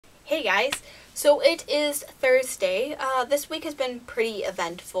Hey guys, so it is Thursday. This week has been pretty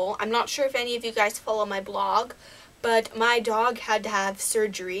eventful. I'm not sure if any of you guys follow my blog, but my dog had to have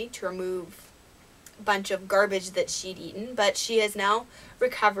surgery to remove a bunch of garbage that she'd eaten, but she has now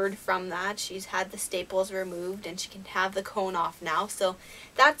recovered from that. She's had the staples removed and she can have the cone off now, so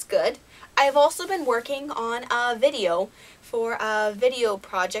that's good. I've also been working on a video for a video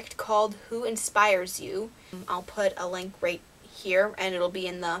project called Who Inspires You. I'll put a link right here and it'll be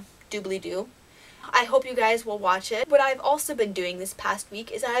in the doobly-doo. I hope you guys will watch it. What I've also been doing this past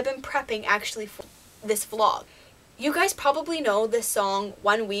week is I've been prepping actually for this vlog. You guys probably know this song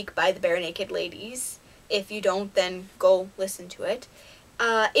 1 Week by the Barenaked ladies. If you don't, then go listen to it.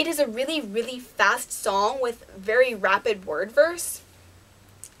 It is a really fast song with very rapid word verse,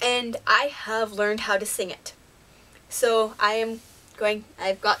 and I have learned how to sing it. So I've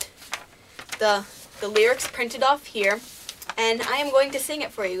got the lyrics printed off here, and I am going to sing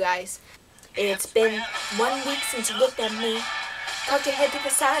it for you guys. It's been 1 week since you looked at me. Cocked your head to the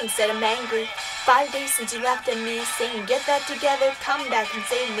side and said I'm angry. 5 days since you laughed at me, saying get that together, come back and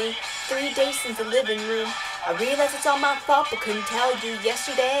save me. 3 days since the living room. I realize it's all my fault, but couldn't tell you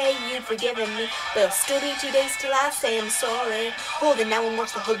yesterday you'd forgiven me. But it'll still be 2 days till I say I'm sorry. Hold it now and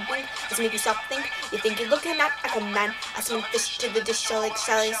watch the hoodwink. Let's make you stop think. You think you're looking at a man. I swing fish to the dish like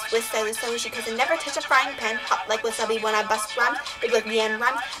Sally with Sally Solution, cause I never touch a frying pan. Hot like wasabi when I bust rhymes. Big like Leanne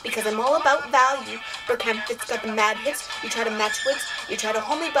rhymes, because I'm all about value. Burkham Fitz got the mad hits. You try to match wits. You try to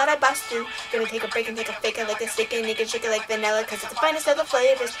hold me, but I bust through. Gonna take a break and take a fake. I like a stick and naked shake it like vanilla, cause it's the finest of the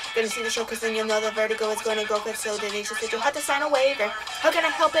flavors. Gonna see the show, cause then you'll know the vertigo is gonna go good. So delicious that you'll have to sign a waiver. How can I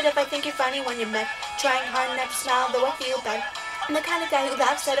help it if I think you're funny when you're met? Trying hard not to smile, though I feel bad. I'm the kind of guy who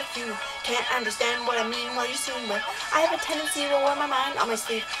laughs at a few. Can't understand what I mean while you soon will. I have a tendency to wear my mind on my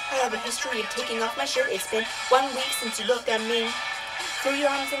sleeve. I have a history of taking off my shirt. It's been 1 week since you looked at me. Threw your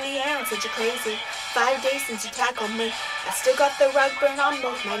arms in the air and said you're crazy. 5 days since you tackled me. I still got the rug burn on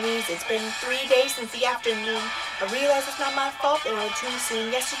both my knees. It's been 3 days since the afternoon. I realize it's not my fault and I'm too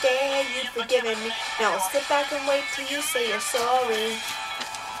soon. Yesterday you'd forgiven me. Now I'll sit back and wait till you say you're sorry.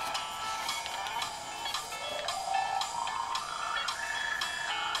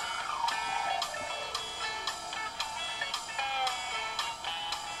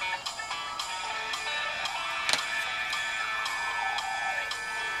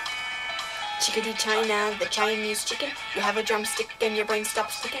 Chickadee China, the Chinese chicken. You have a drumstick and your brain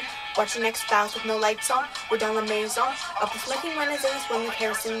stops ticking. Watch the next files with no lights on. We're down the maison. Up the smoking renaissance when the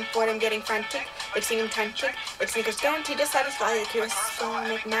kerosene board I'm getting frantic. Like singing time chick. Like sneakers guaranteed to satisfy the curious soul.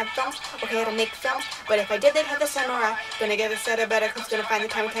 Make mad films. Okay, I don't make films. But if I did, they'd have the samurai. Gonna get a set of better cause gonna find the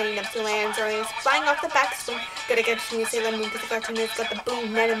time tiny enough to land. Or it's flying off the backswing. Gotta get to me Sailor Moon cause the cartoon has got the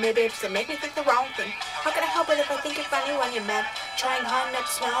boom. Anime babes that make me think the wrong thing. How can I help it if I think you're funny when you're mad? Trying hard not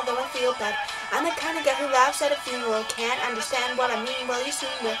to smile though I feel bad. I'm the kind of guy who laughs at a funeral. Can't understand what I mean, well you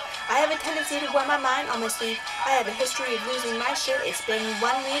soon will. I have a tendency to wear my mind on my sleeve. I have a history of losing my shit. It's been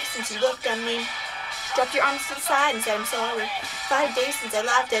 1 week since you looked at me. Dropped your arms to the side and said I'm sorry. 5 days since I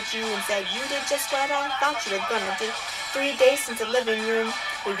laughed at you and said you did just what I thought you were gonna do. 3 days since the living room.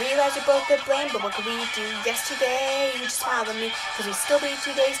 We realized we're both to blame, but what could we do? Yesterday you just smiled at me, cause we still be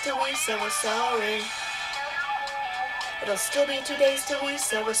 2 days till we say we're sorry. It'll still be 2 days till we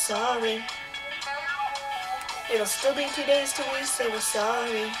say we're sorry. It'll still be 2 days till we say we're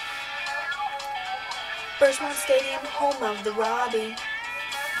sorry. Birchmount Stadium, home of the Robbie.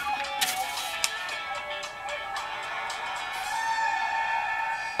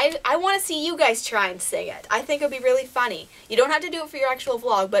 I want to see you guys try and sing it. I think it would be really funny. You don't have to do it for your actual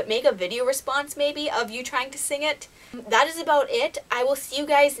vlog, but make a video response maybe of you trying to sing it. That is about it. I will see you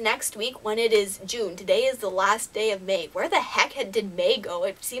guys next week when it is June. Today is the last day of May. Where the heck did May go?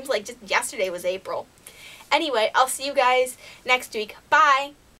 It seems like just yesterday was April. Anyway, I'll see you guys next week. Bye!